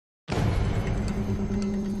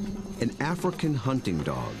An African hunting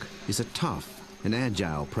dog is a tough and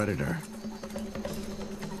agile predator.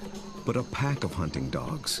 But a pack of hunting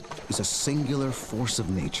dogs is a singular force of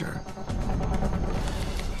nature.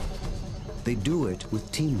 They do it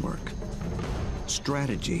with teamwork,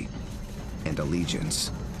 strategy, and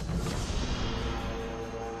allegiance.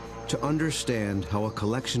 To understand how a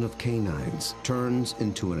collection of canines turns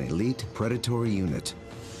into an elite predatory unit,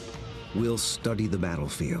 we'll study the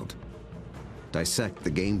battlefield, dissect the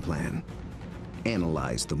game plan,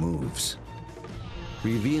 analyze the moves,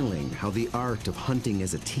 revealing how the art of hunting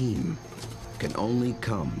as a team can only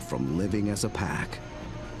come from living as a pack.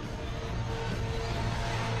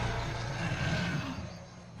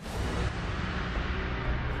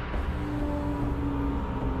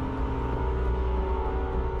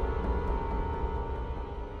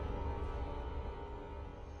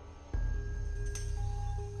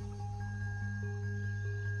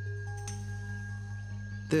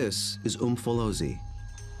 This is Umfolozi,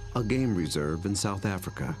 a game reserve in South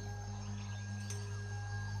Africa.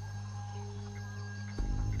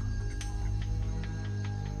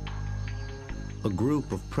 A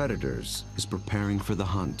group of predators is preparing for the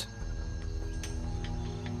hunt.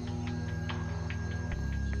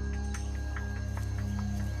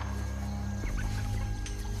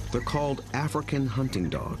 They're called African hunting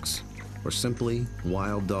dogs, or simply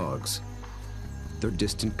wild dogs. They're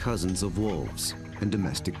distant cousins of wolves and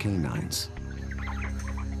domestic canines.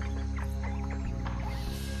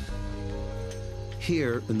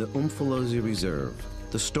 Here in the Umfolozi Reserve,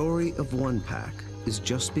 the story of one pack is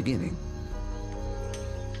just beginning.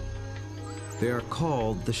 They are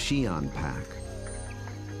called the Xi'an Pack.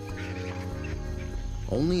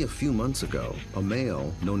 Only a few months ago, a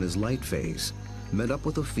male known as Lightphase met up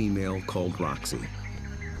with a female called Roxy.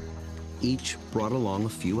 Each brought along a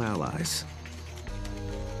few allies.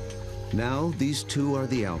 Now these two are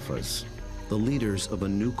the alphas, the leaders of a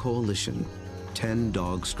new coalition, 10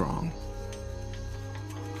 dogs strong.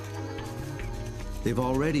 They've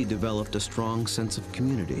already developed a strong sense of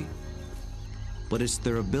community, but it's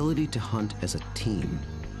their ability to hunt as a team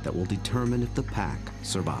that will determine if the pack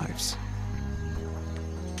survives.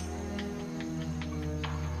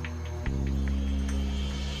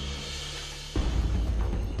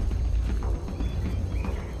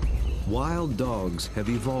 Wild dogs have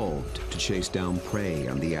evolved to chase down prey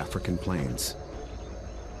on the African plains.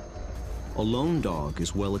 A lone dog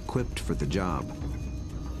is well equipped for the job.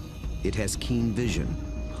 It has keen vision,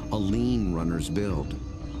 a lean runner's build,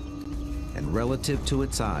 and relative to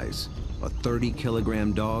its size, a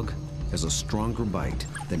 30-kilogram dog has a stronger bite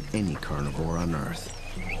than any carnivore on Earth.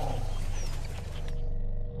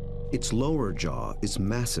 Its lower jaw is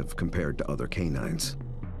massive compared to other canines,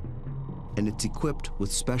 and it's equipped with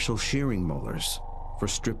special shearing molars for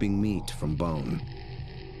stripping meat from bone.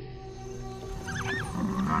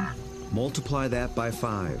 Multiply that by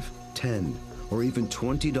 5, 10, or even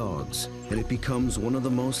 20 dogs, and it becomes one of the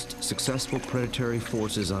most successful predatory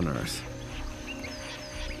forces on Earth.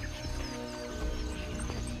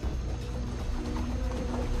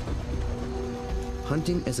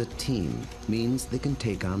 Hunting as a team means they can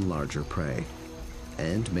take on larger prey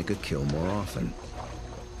and make a kill more often.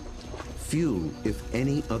 Few, if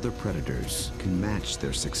any, other predators can match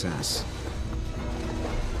their success.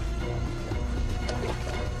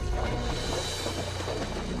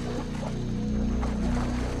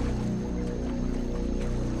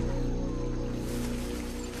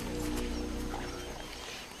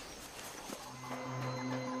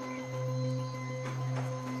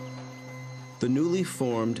 The newly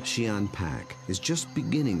formed Xi'an Pack is just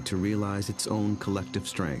beginning to realize its own collective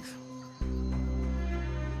strength.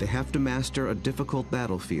 They have to master a difficult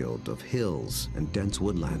battlefield of hills and dense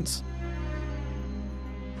woodlands.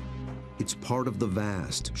 It's part of the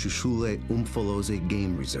vast Shushule Umfolozi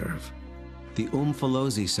Game Reserve. The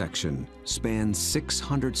Umfolozi section spans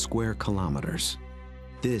 600 square kilometers.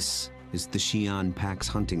 This is the Xi'an Pack's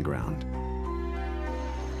hunting ground.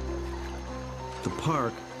 The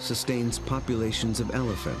park sustains populations of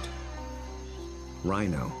elephant,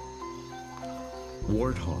 rhino,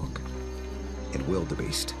 warthog, and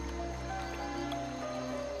wildebeest.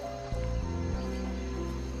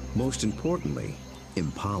 Most importantly,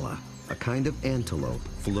 impala, a kind of antelope,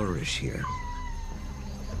 flourish here.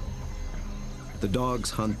 The dogs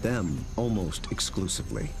hunt them almost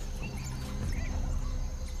exclusively.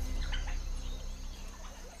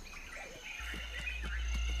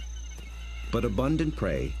 But abundant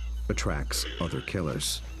prey attracts other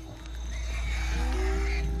killers.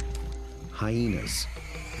 Hyenas,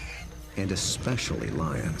 and especially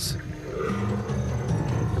lions.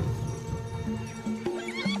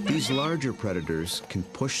 These These larger predators can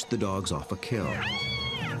push the dogs off a kill.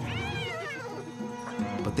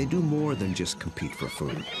 But they do more than just compete for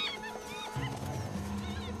food.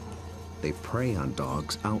 They prey on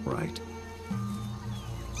dogs outright.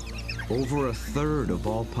 Over a third of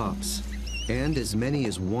all pups, and as many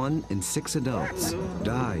as 1 in 6 adults,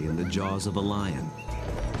 die in the jaws of a lion.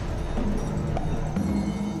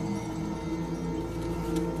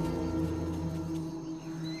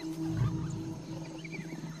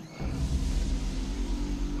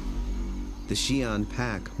 The Xi'an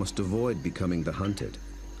pack must avoid becoming the hunted,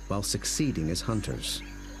 while succeeding as hunters.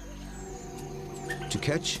 To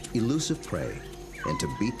catch elusive prey and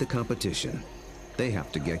to beat the competition, they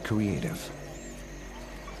have to get creative.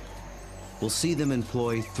 We'll see them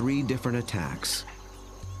employ 3 different attacks: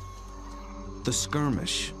 the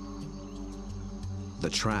skirmish, the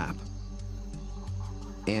trap,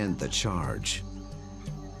 and the charge.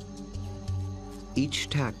 Each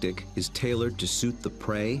tactic is tailored to suit the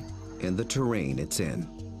prey and the terrain it's in.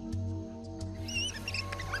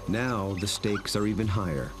 Now the stakes are even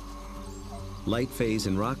higher. Lightphase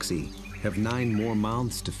and Roxy have 9 more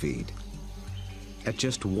mouths to feed. At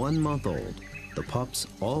just 1 month old, the pups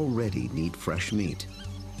already need fresh meat.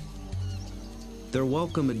 They're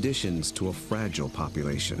welcome additions to a fragile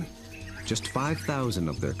population. Just 5,000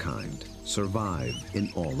 of their kind survive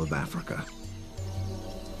in all of Africa.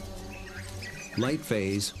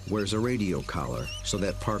 Lightphase wears a radio collar so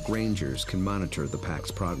that park rangers can monitor the pack's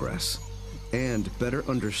progress and better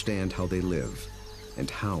understand how they live and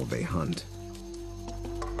how they hunt.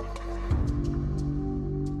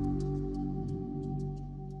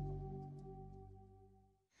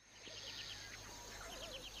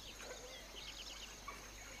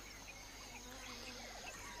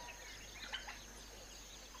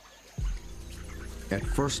 At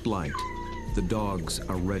first light, the dogs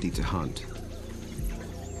are ready to hunt.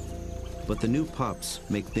 But the new pups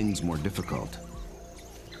make things more difficult.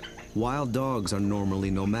 Wild dogs are normally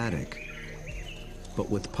nomadic, but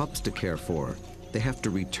with pups to care for, they have to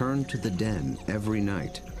return to the den every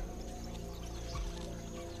night.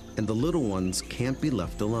 And the little ones can't be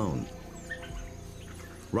left alone.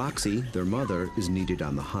 Roxy, their mother, is needed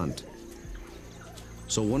on the hunt.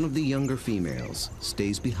 So one of the younger females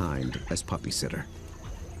stays behind as puppy sitter.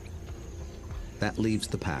 That leaves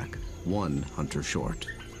the pack 1 hunter short.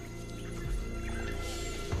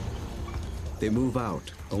 They move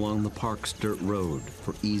out along the park's dirt road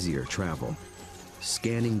for easier travel,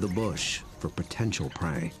 scanning the bush for potential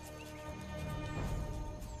prey.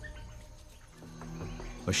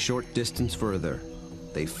 A short distance further,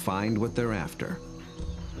 they find what they're after: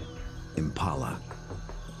 impala.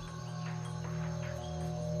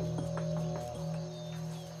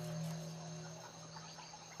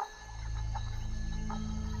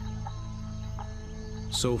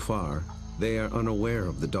 So far, they are unaware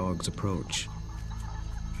of the dog's approach.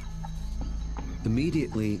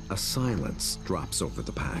 Immediately, a silence drops over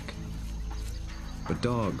the pack. But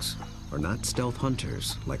dogs are not stealth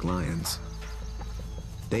hunters like lions.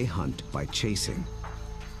 They hunt by chasing.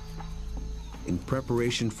 In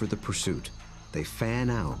preparation for the pursuit, they fan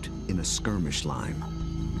out in a skirmish line.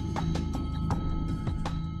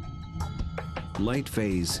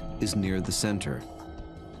 Lightphase is near the center.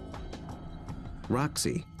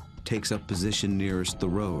 Roxy takes up position nearest the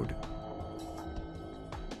road.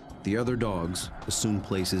 The other dogs assume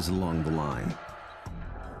places along the line.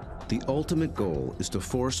 The ultimate goal is to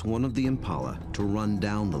force one of the impala to run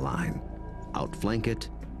down the line, outflank it,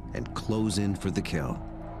 and close in for the kill.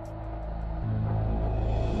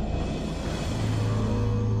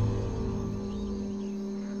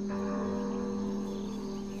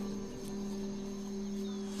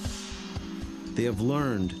 They have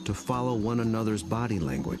learned to follow one another's body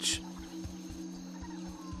language.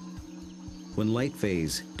 When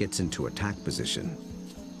Lightphase gets into attack position,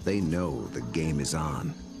 they know the game is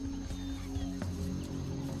on.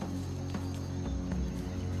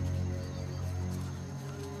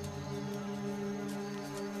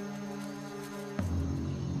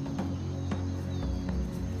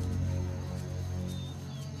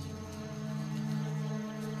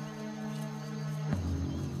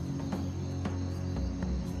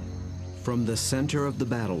 From the center of the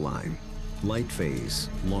battle line, Lightphase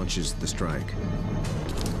launches the strike.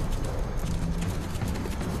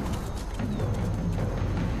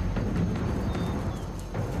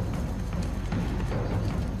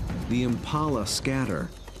 The impala scatter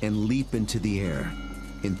and leap into the air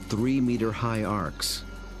in 3-meter-high arcs.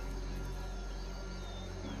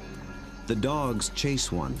 The dogs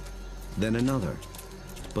chase one, then another,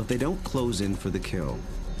 but they don't close in for the kill.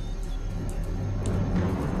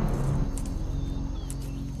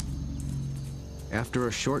 After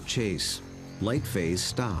a short chase, Light Phase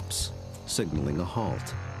stops, signaling a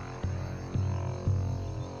halt.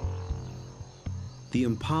 The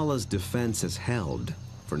impala's defense is held,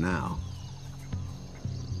 for now.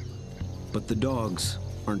 But the dogs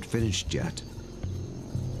aren't finished yet.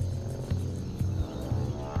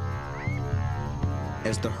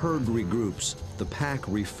 As the herd regroups, the pack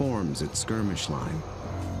reforms its skirmish line.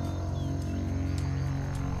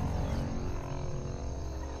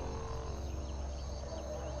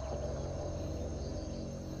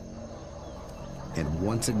 And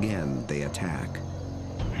once again, they attack.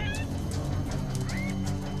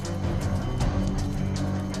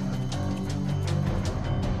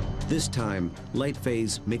 This time, Light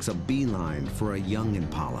Phase makes a beeline for a young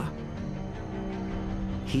impala.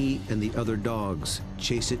 He and the other dogs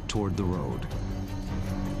chase it toward the road.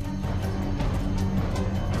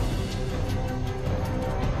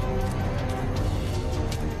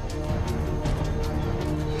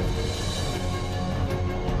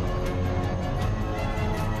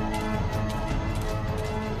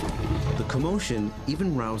 The commotion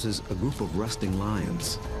even rouses a group of resting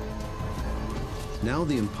lions. Now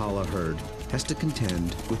the impala herd has to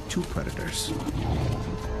contend with two predators.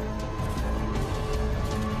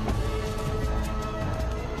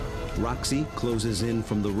 Roxy closes in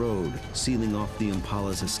from the road, sealing off the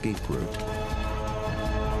impala's escape route.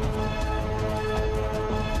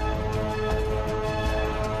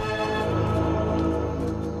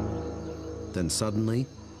 Then suddenly,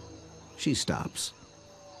 she stops.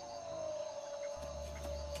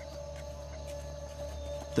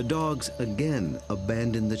 The dogs again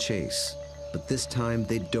abandon the chase, but this time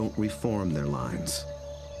they don't reform their lines.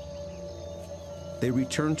 They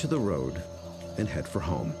return to the road and head for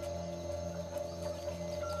home.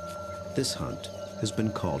 This hunt has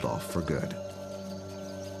been called off for good.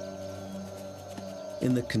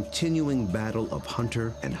 In the continuing battle of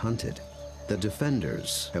hunter and hunted, the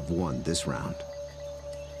defenders have won this round.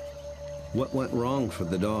 What went wrong for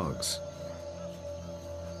the dogs?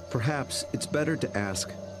 Perhaps it's better to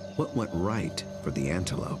ask what went right for the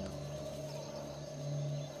antelope.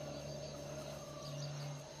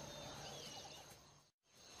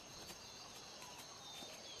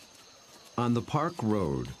 On the park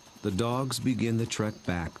road, the dogs begin the trek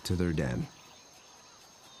back to their den.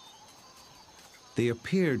 They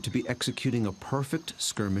appeared to be executing a perfect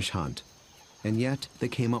skirmish hunt, and yet they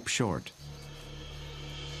came up short.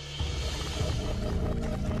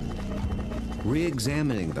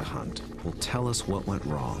 Re-examining the hunt will tell us what went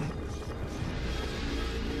wrong.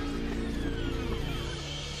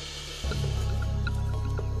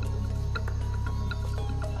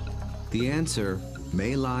 The answer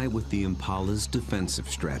may lie with the impala's defensive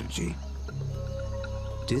strategy.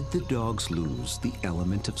 Did the dogs lose the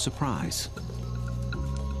element of surprise?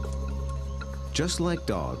 Just like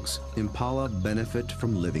dogs, impala benefit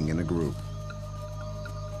from living in a group.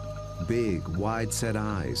 Big, wide-set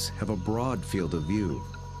eyes have a broad field of view.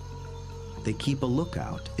 They keep a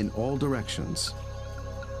lookout in all directions.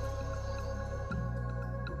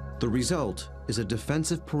 The result is a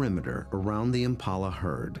defensive perimeter around the impala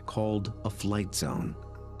herd called a flight zone.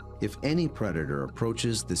 If any predator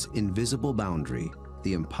approaches this invisible boundary,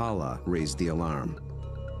 the impala raise the alarm.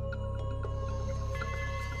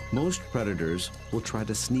 Most predators will try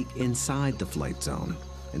to sneak inside the flight zone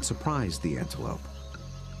and surprise the antelope.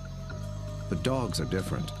 But dogs are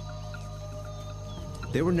different.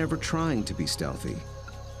 They were never trying to be stealthy.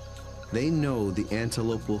 They know the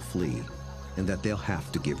antelope will flee and that they'll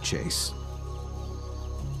have to give chase.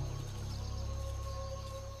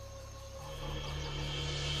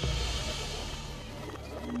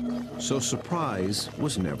 So surprise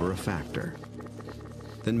was never a factor.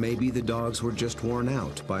 Then maybe the dogs were just worn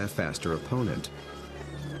out by a faster opponent.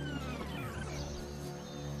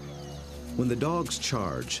 When the dogs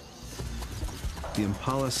charge, the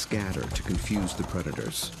impala scatter to confuse the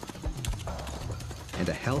predators. And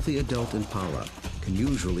a healthy adult impala can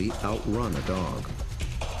usually outrun a dog.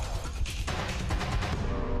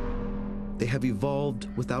 They have evolved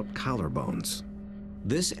without collarbones.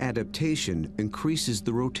 This adaptation increases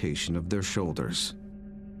the rotation of their shoulders.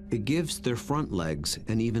 It gives their front legs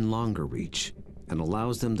an even longer reach and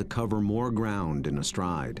allows them to cover more ground in a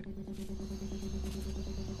stride.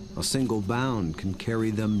 A single bound can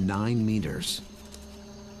carry them 9 meters.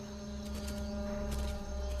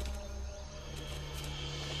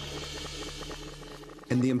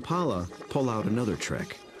 And the impala pull out another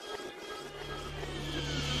trick.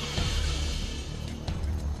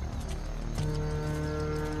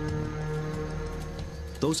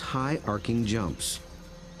 Those high arcing jumps.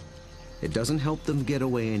 It doesn't help them get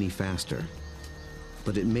away any faster.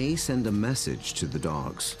 but it may send a message to the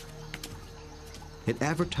dogs. It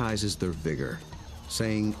advertises their vigor,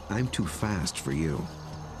 saying, "I'm too fast for you."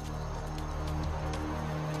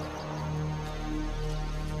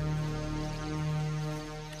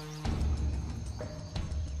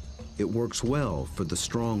 It works well for the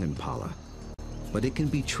strong impala, but it can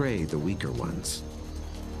betray the weaker ones.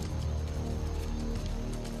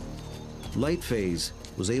 Lightphase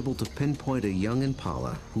was able to pinpoint a young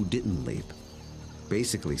impala who didn't leap,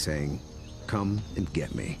 basically saying, "Come and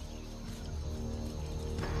get me."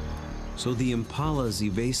 So the impala's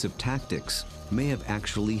evasive tactics may have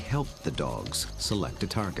actually helped the dogs select a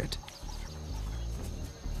target.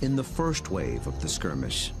 In the first wave of the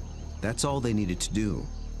skirmish, that's all they needed to do.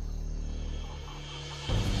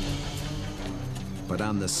 But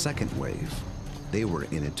on the second wave, they were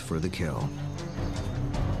in it for the kill.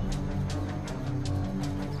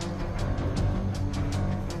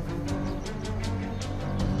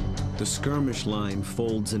 The skirmish line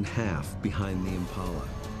folds in half behind the impala.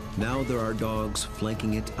 Now there are dogs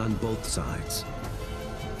flanking it on both sides.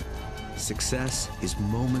 Success is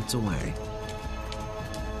moments away.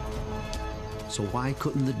 So why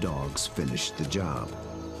couldn't the dogs finish the job?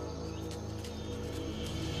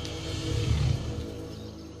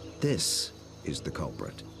 This is the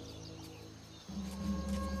culprit.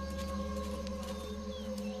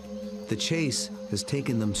 The chase has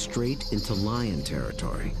taken them straight into lion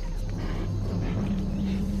territory.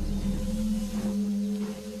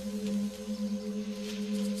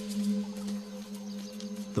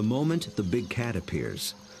 The moment the big cat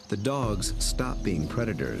appears, the dogs stop being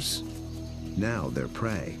predators. Now they're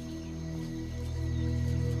prey.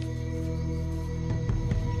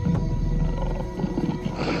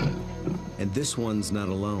 And this one's not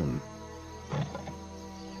alone.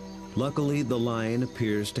 Luckily, the lion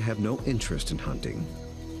appears to have no interest in hunting,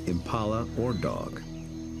 impala or dog.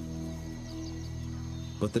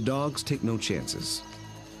 But the dogs take no chances.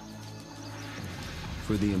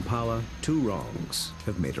 For the impala, two wrongs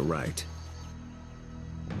have made a right.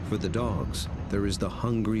 For the dogs, there is the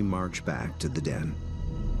hungry march back to the den.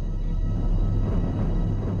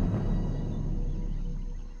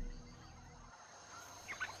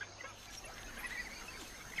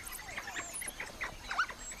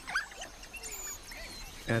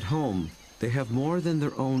 At home, they have more than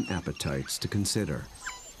their own appetites to consider.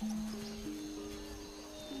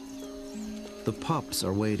 The pups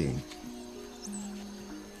are waiting.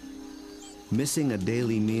 Missing a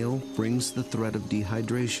daily meal brings the threat of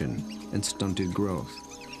dehydration and stunted growth.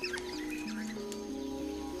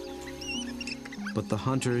 But the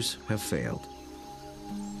hunters have failed.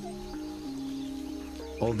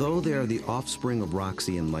 Although they are the offspring of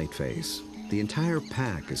Roxy and Lightphase, the entire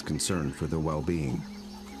pack is concerned for their well-being.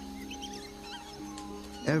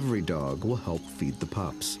 Every dog will help feed the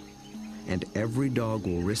pups, and every dog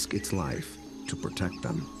will risk its life to protect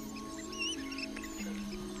them.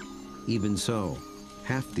 Even so,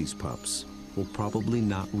 half these pups will probably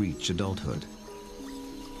not reach adulthood.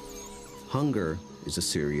 Hunger is a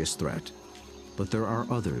serious threat, but there are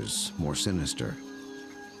others more sinister.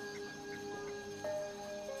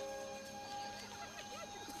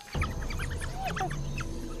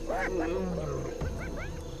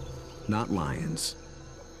 Not lions,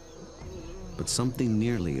 but something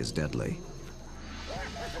nearly as deadly.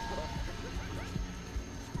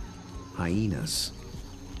 Hyenas.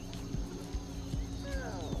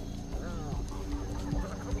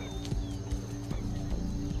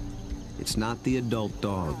 It's not the adult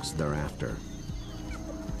dogs they're after.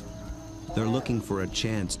 They're looking for a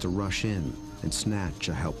chance to rush in and snatch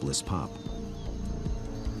a helpless pup.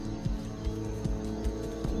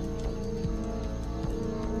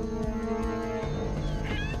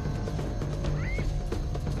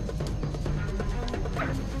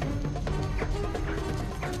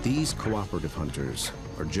 These cooperative hunters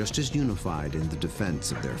are just as unified in the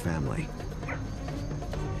defense of their family.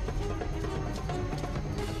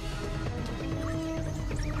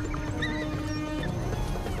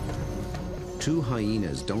 Two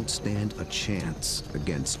hyenas don't stand a chance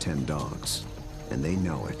against 10 dogs, and they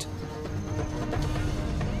know it.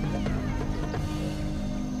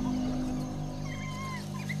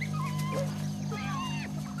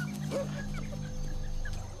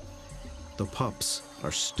 The pups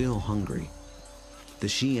are still hungry. The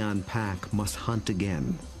Xi'an pack must hunt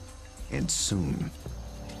again, and soon.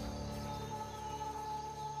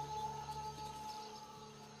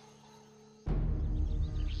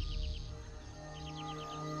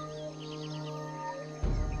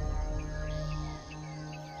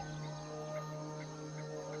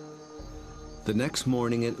 The next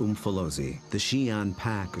morning at Umfolozi, the Xi'an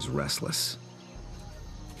pack is restless.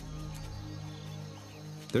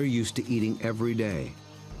 They're used to eating every day.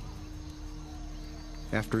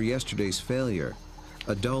 After yesterday's failure,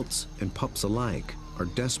 adults and pups alike are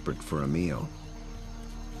desperate for a meal.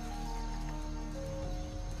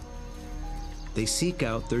 They seek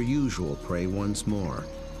out their usual prey once more,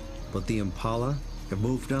 but the impala have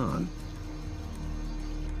moved on.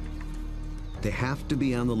 They have to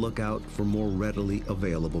be on the lookout for more readily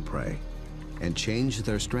available prey and change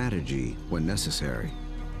their strategy when necessary.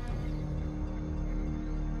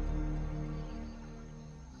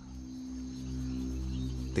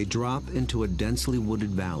 They drop into a densely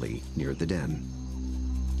wooded valley near the den.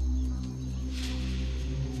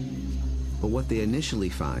 But what they initially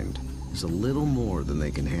find is a little more than they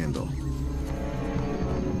can handle.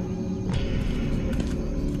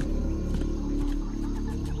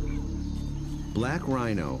 Black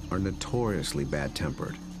rhino are notoriously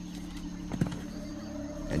bad-tempered,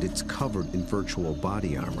 and it's covered in virtual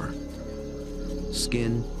body armor,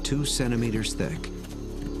 skin 2 centimeters thick.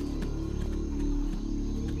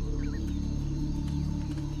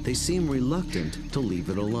 They seem reluctant to leave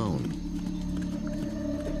it alone.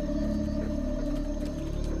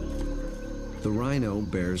 The rhino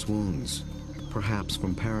bears wounds, perhaps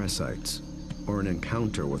from parasites or an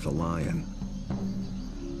encounter with a lion.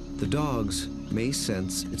 The dogs may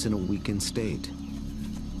sense it's in a weakened state.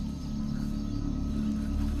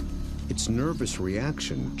 Its nervous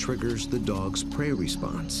reaction triggers the dog's prey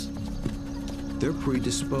response. They're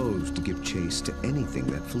predisposed to give chase to anything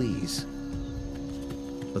that flees.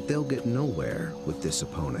 But they'll get nowhere with this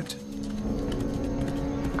opponent.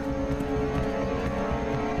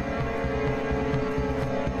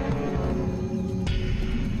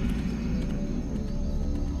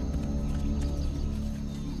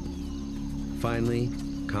 Finally,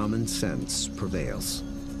 common sense prevails.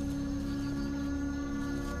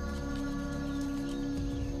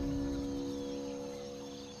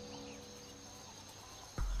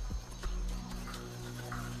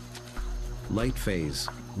 Light phase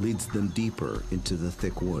leads them deeper into the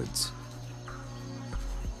thick woods.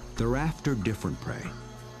 They're after different prey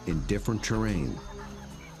in different terrain.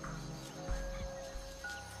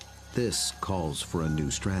 This calls for a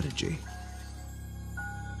new strategy.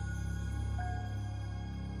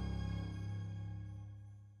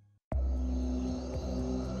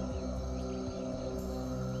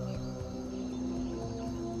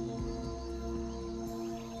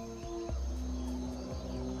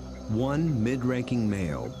 One mid-ranking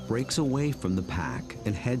male breaks away from the pack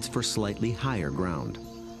and heads for slightly higher ground.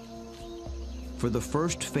 For the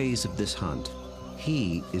first phase of this hunt,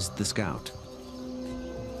 he is the scout.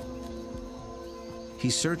 He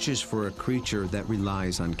searches for a creature that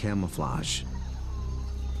relies on camouflage.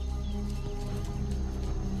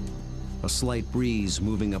 A slight breeze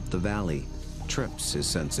moving up the valley trips his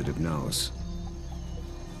sensitive nose.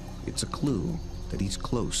 It's a clue that he's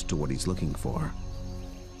close to what he's looking for.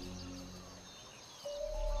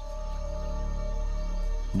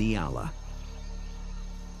 Nyala.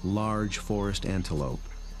 Large forest antelope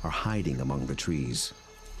are hiding among the trees.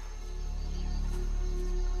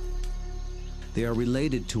 They are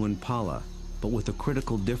related to impala, but with a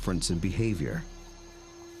critical difference in behavior.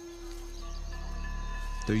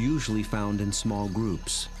 They're usually found in small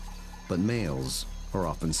groups, but males are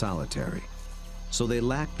often solitary, so they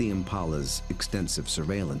lack the impala's extensive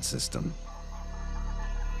surveillance system.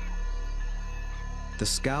 The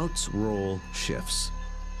scout's role shifts.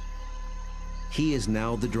 He is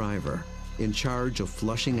now the driver, in charge of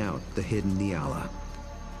flushing out the hidden Nyala.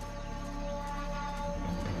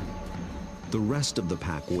 The rest of the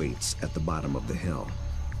pack waits at the bottom of the hill.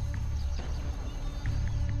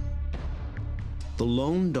 The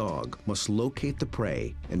lone dog must locate the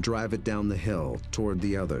prey and drive it down the hill toward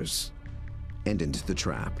the others and into the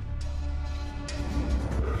trap.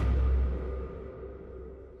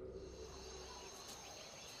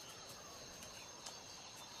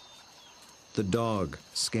 The dog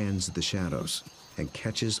scans the shadows and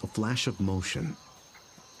catches a flash of motion.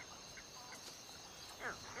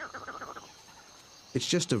 It's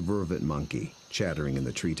just a vervet monkey chattering in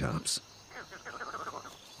the treetops.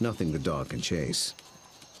 Nothing the dog can chase.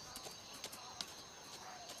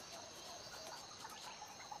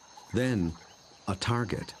 Then, a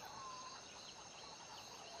target.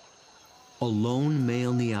 A lone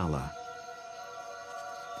male Nyala.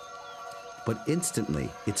 But instantly,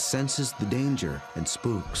 it senses the danger and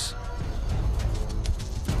spooks.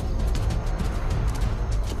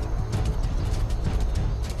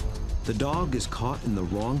 The dog is caught in the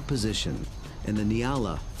wrong position, and the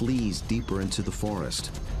Nyala flees deeper into the forest.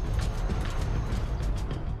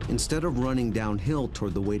 Instead of running downhill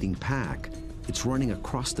toward the waiting pack, it's running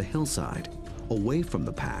across the hillside, away from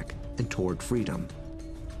the pack and toward freedom.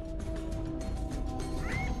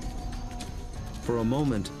 For a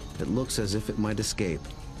moment, it looks as if it might escape,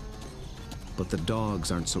 but the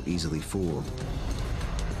dogs aren't so easily fooled.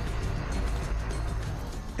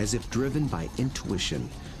 As if driven by intuition,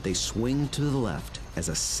 they swing to the left as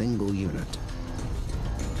a single unit.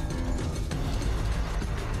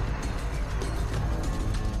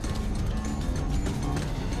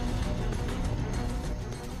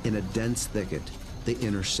 In a dense thicket, they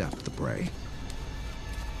intercept the prey.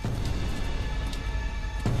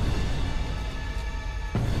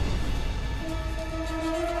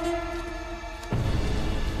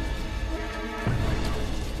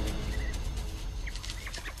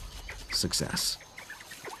 Success.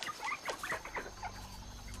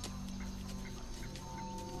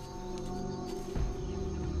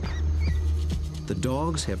 The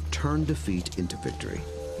dogs have turned defeat into victory.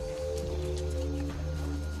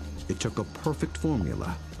 It took a perfect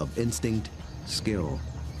formula of instinct, skill,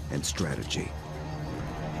 and strategy.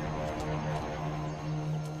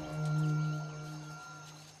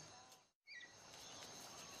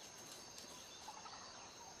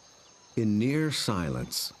 In near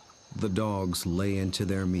silence, the dogs lay into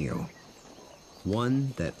their meal,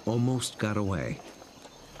 one that almost got away.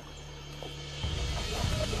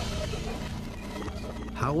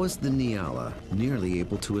 How was the Nyala nearly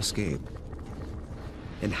able to escape?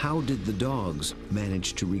 And how did the dogs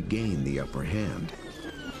manage to regain the upper hand?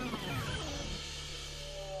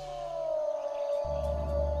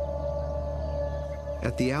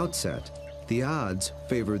 At the outset, the odds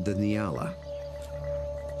favored the Nyala.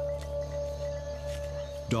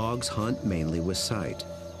 Dogs hunt mainly with sight.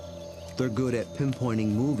 They're good at pinpointing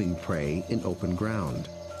moving prey in open ground.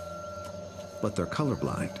 But they're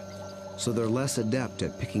colorblind, so they're less adept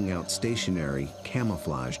at picking out stationary,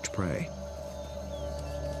 camouflaged prey.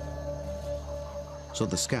 So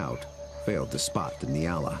the scout failed to spot the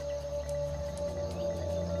Nyala.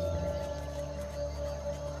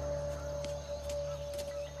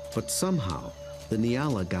 But somehow, the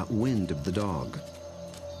Nyala got wind of the dog.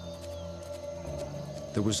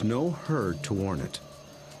 There was no herd to warn it.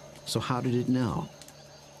 So how did it know?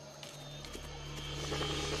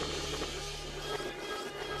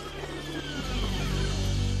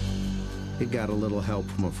 It got a little help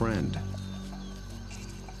from a friend.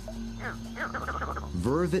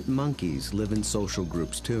 Vervet monkeys live in social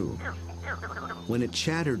groups too. When it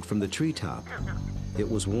chattered from the treetop, it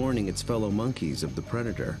was warning its fellow monkeys of the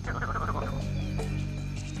predator.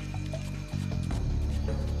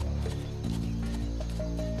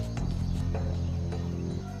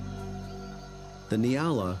 The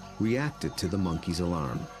Nyala reacted to the monkey's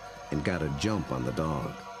alarm and got a jump on the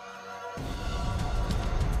dog.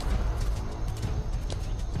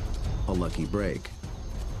 A lucky break,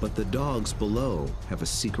 but the dogs below have a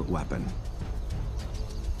secret weapon.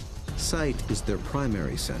 Sight is their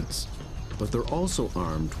primary sense, but they're also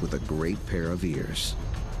armed with a great pair of ears.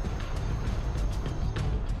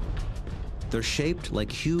 They're shaped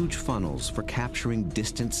like huge funnels for capturing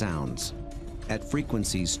distant sounds at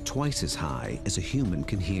frequencies twice as high as a human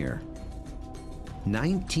can hear.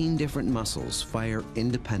 19 different muscles fire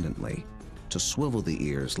independently to swivel the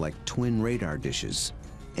ears like twin radar dishes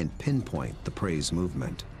and pinpoint the prey's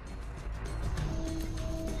movement.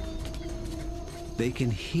 They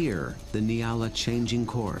can hear the Nyala changing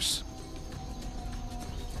course,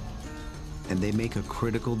 and they make a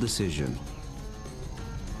critical decision.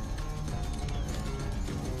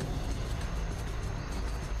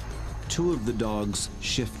 Two of the dogs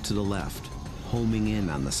shift to the left, homing in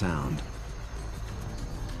on the sound.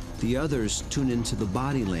 The others tune into the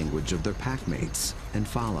body language of their packmates and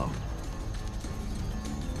follow.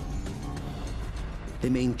 They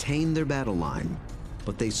maintain their battle line,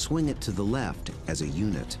 but they swing it to the left as a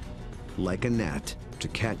unit, like a net to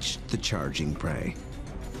catch the charging prey.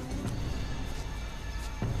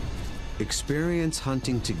 Experience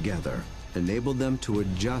hunting together enabled them to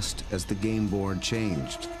adjust as the game board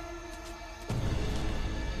changed.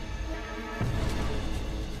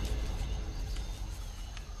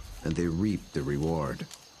 And they reaped the reward.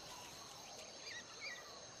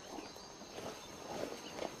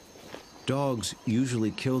 Dogs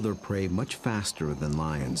usually kill their prey much faster than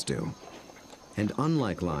lions do. And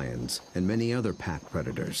unlike lions and many other pack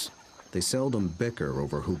predators, they seldom bicker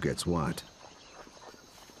over who gets what.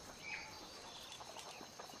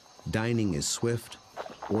 Dining is swift,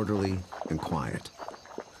 orderly, and quiet.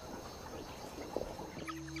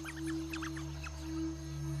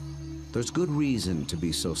 There's good reason to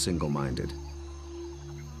be so single-minded.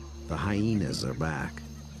 The hyenas are back,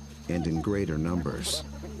 and in greater numbers.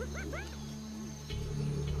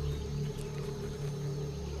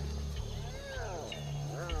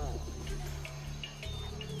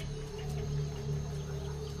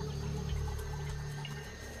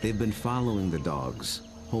 They've been following the dogs,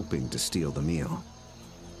 hoping to steal the meal.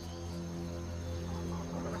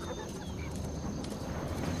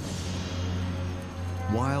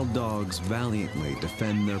 Wild dogs valiantly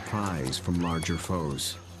defend their prize from larger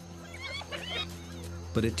foes.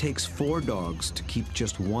 But it takes 4 dogs to keep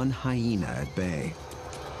just one hyena at bay.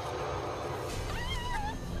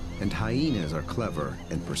 And hyenas are clever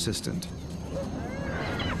and persistent.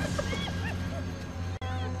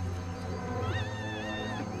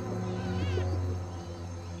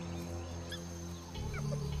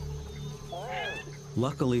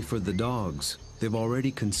 Luckily for the dogs, they've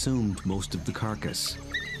already consumed most of the carcass.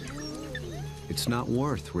 It's not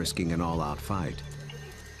worth risking an all-out fight.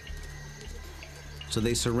 So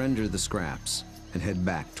they surrender the scraps and head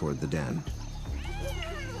back toward the den.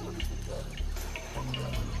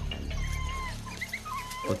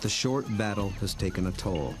 But the short battle has taken a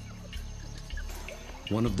toll.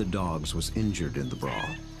 One of the dogs was injured in the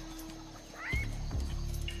brawl.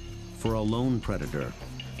 For a lone predator,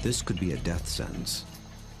 this could be a death sentence.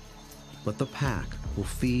 But the pack will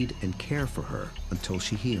feed and care for her until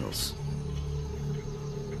she heals.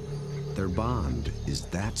 Their bond is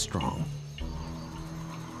that strong.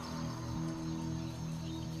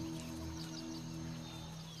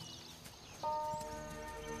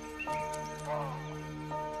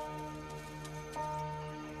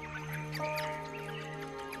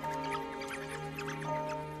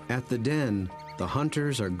 At the den, the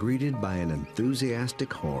hunters are greeted by an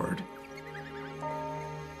enthusiastic horde.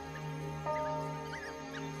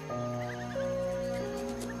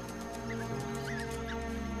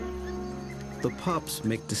 The pups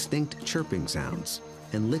make distinct chirping sounds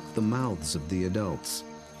and lick the mouths of the adults.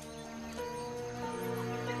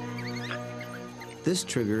 This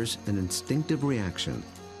triggers an instinctive reaction.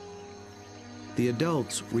 The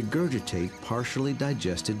adults regurgitate partially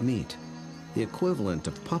digested meat, the equivalent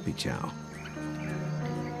of puppy chow.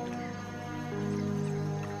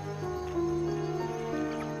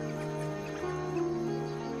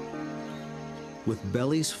 With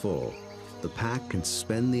bellies full, the pack can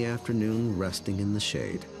spend the afternoon resting in the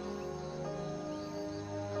shade.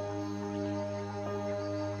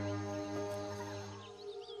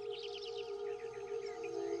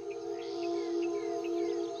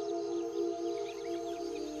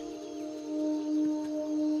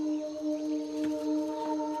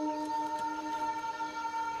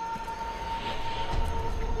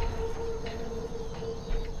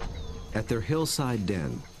 At their hillside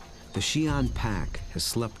den, the Xi'an pack has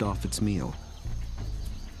slept off its meal.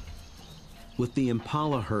 With the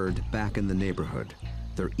impala herd back in the neighborhood,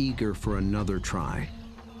 they're eager for another try.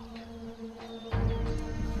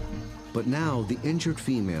 But now the injured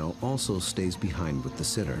female also stays behind with the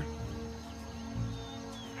sitter.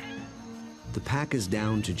 The pack is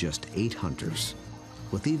down to just 8 hunters,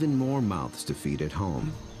 with even more mouths to feed at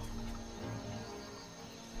home.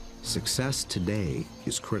 Success today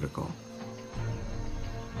is critical.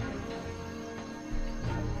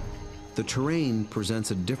 The terrain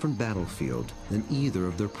presents a different battlefield than either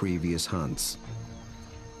of their previous hunts.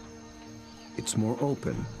 It's more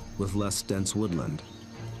open, with less dense woodland.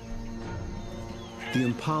 The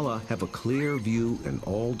impala have a clear view in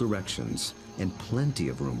all directions and plenty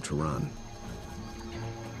of room to run.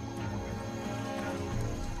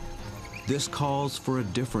 This calls for a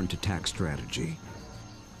different attack strategy.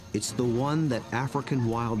 It's the one that African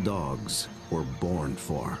wild dogs were born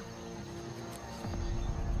for.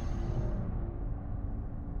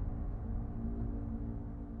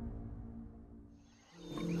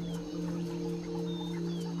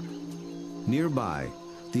 Nearby,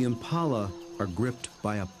 the impala are gripped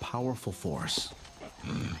by a powerful force.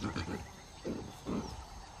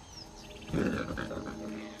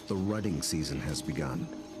 The rutting season has begun.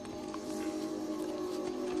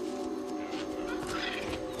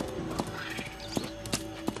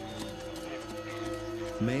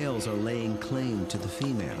 Males are laying claim to the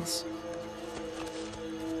females.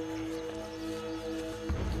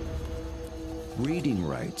 Breeding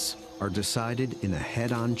rights are decided in a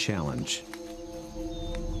head-on challenge.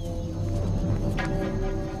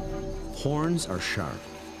 Horns are sharp,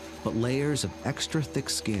 but layers of extra thick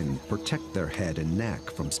skin protect their head and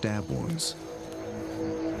neck from stab wounds.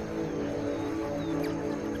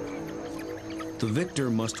 The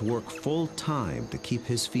victor must work full time to keep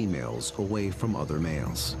his females away from other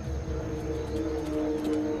males.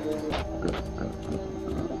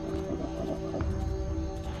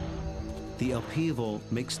 The upheaval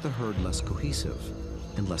makes the herd less cohesive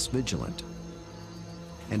and less vigilant.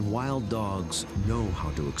 And wild dogs know how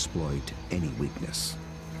to exploit any weakness.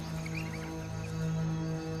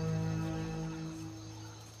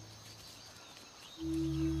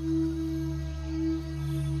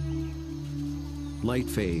 Light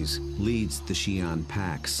Phase leads the Xi'an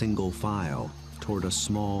pack single file toward a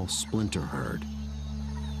small splinter herd.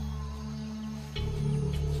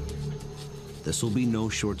 This will be no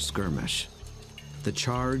short skirmish. The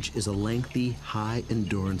charge is a lengthy,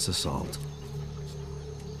 high-endurance assault.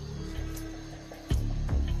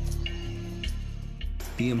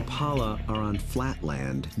 The impala are on flat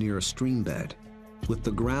land near a stream bed. With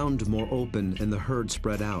the ground more open and the herd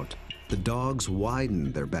spread out, the dogs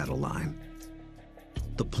widen their battle line.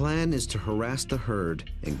 The plan is to harass the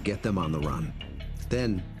herd and get them on the run.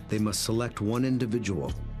 Then they must select one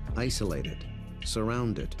individual, isolate it,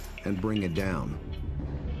 surround it, and bring it down.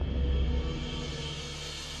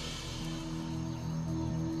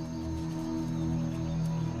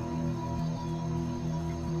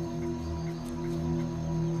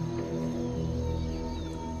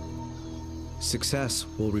 Success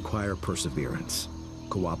will require perseverance,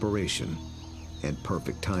 cooperation, and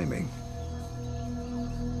perfect timing.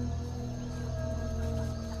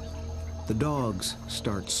 The dogs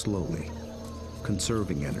start slowly,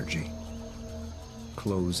 conserving energy,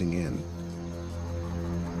 closing in.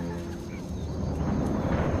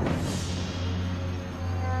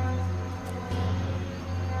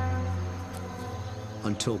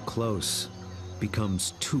 Until close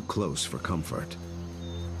becomes too close for comfort.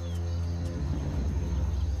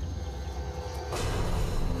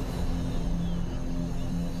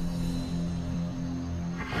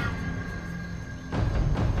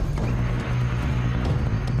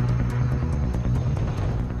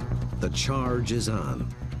 The charge is on.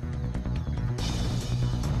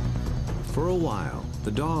 For a while,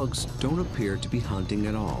 the dogs don't appear to be hunting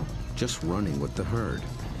at all, just running with the herd.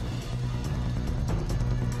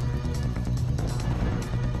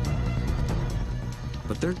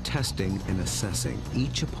 But they're testing and assessing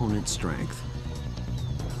each opponent's strength.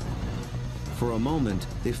 For a moment,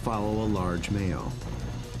 they follow a large male,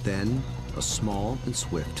 then a small and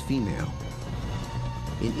swift female.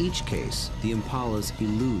 In each case, the impalas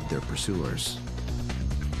elude their pursuers.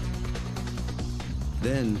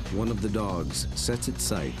 Then one of the dogs sets its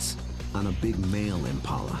sights on a big male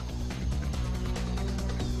impala.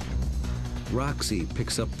 Roxy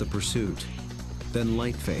picks up the pursuit, then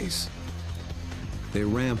Light Phase. They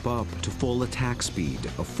ramp up to full attack speed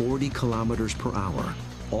of 40 kilometers per hour,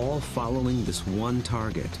 all following this one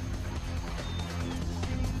target.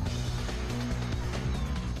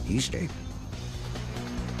 He's safe.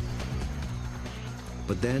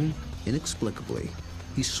 But then, inexplicably,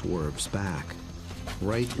 he swerves back,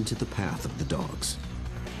 right into the path of the dogs.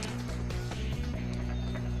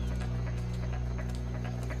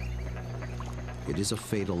 It is a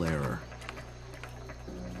fatal error.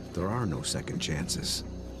 There are no second chances.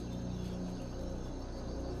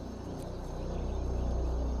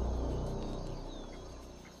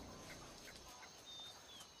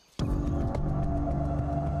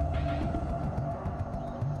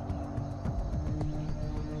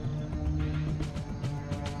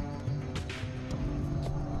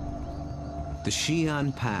 The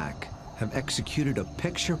Xi'an pack have executed a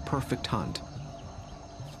picture-perfect hunt.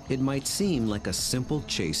 It might seem like a simple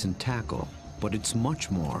chase and tackle, but it's much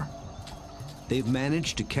more. They've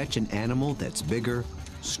managed to catch an animal that's bigger,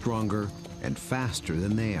 stronger, and faster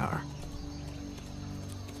than they are.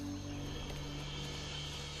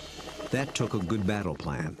 That took a good battle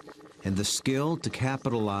plan, and the skill to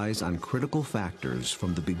capitalize on critical factors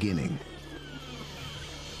from the beginning.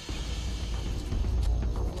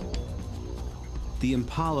 The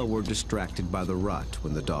impala were distracted by the rut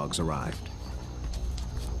when the dogs arrived.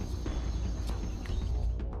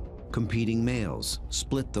 Competing males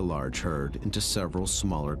split the large herd into several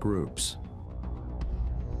smaller groups.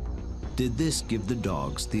 Did this give the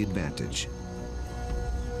dogs the advantage?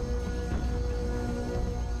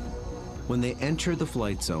 When they enter the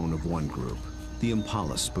flight zone of one group, the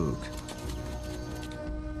impala spook.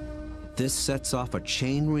 This sets off a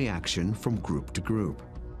chain reaction from group to group.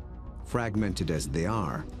 Fragmented as they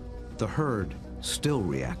are, the herd still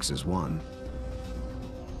reacts as one.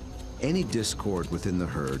 Any discord within the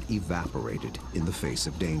herd evaporated in the face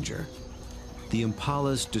of danger. The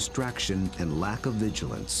impala's distraction and lack of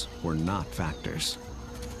vigilance were not factors.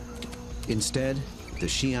 Instead, the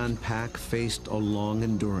Xi'an pack faced a long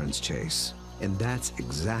endurance chase, and that's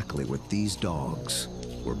exactly what these dogs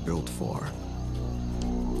were built for.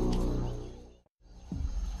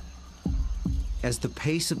 As the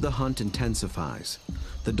pace of the hunt intensifies,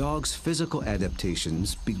 the dog's physical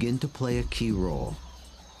adaptations begin to play a key role.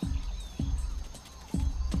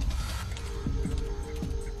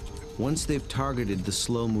 Once they've targeted the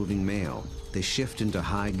slow-moving male, they shift into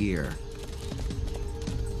high gear.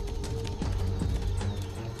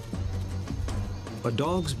 A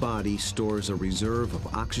dog's body stores a reserve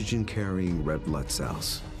of oxygen-carrying red blood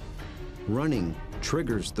cells. Running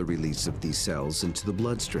triggers the release of these cells into the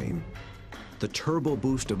bloodstream. The turbo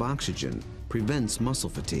boost of oxygen prevents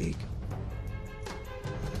muscle fatigue.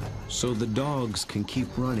 So the dogs can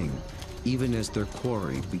keep running even as their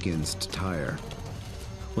quarry begins to tire.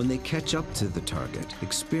 When they catch up to the target,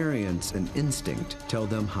 experience and instinct tell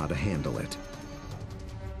them how to handle it.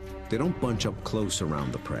 They don't bunch up close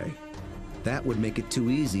around the prey. That would make it too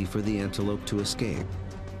easy for the antelope to escape.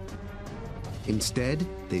 Instead,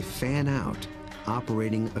 they fan out,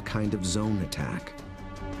 operating a kind of zone attack.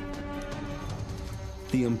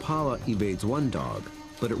 The impala evades one dog,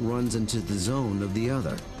 but it runs into the zone of the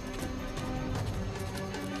other.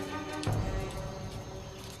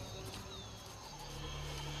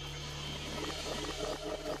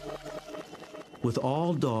 With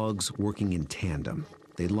all dogs working in tandem,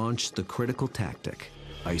 they launched the critical tactic,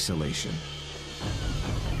 isolation.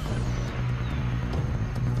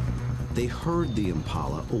 They herd the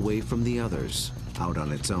impala away from the others, out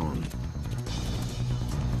on its own.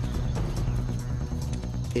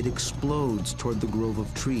 It explodes toward the grove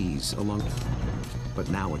of trees along, but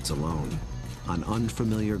now it's alone, on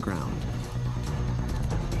unfamiliar ground.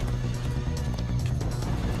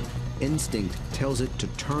 Instinct tells it to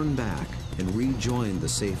turn back and rejoin the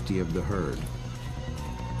safety of the herd.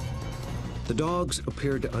 The dogs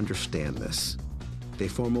appear to understand this. They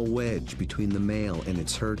form a wedge between the male and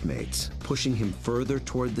its herd mates, pushing him further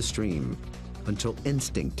toward the stream until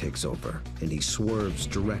instinct takes over and he swerves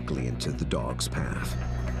directly into the dog's path.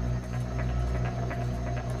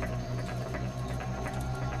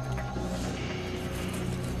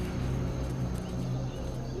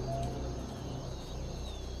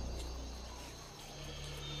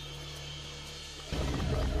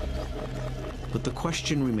 But the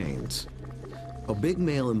question remains. A big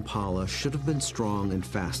male impala should have been strong and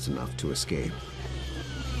fast enough to escape.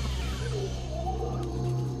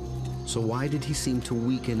 So why did he seem to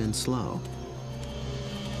weaken and slow?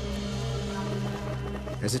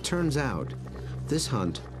 As it turns out, this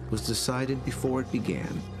hunt was decided before it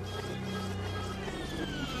began.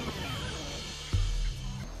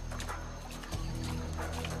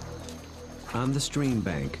 On the stream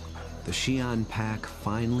bank, the Xi'an pack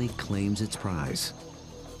finally claims its prize.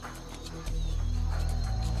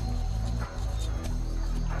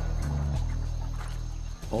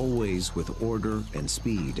 Always with order and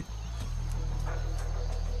speed.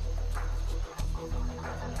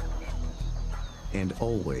 And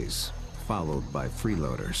always followed by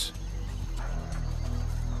freeloaders.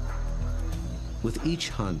 With each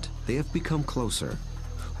hunt, they have become closer,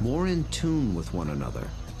 more in tune with one another,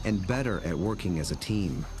 and better at working as a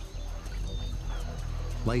team.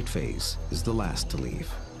 Light Phase is the last to leave.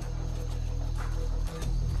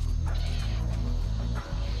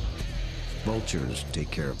 Vultures take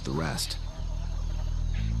care of the rest.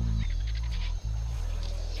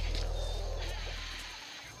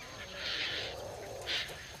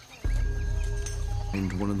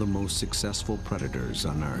 And one of the most successful predators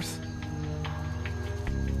on Earth.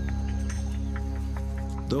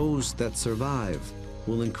 Those that survive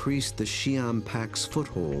will increase the Xi'an pack's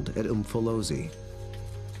foothold at Umfolozi.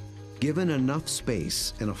 Given enough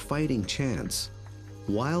space and a fighting chance,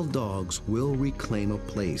 wild dogs will reclaim a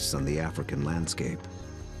place on the African landscape.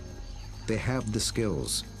 They have the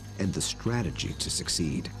skills and the strategy to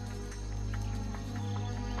succeed.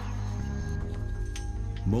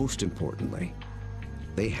 Most importantly,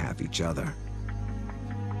 they have each other.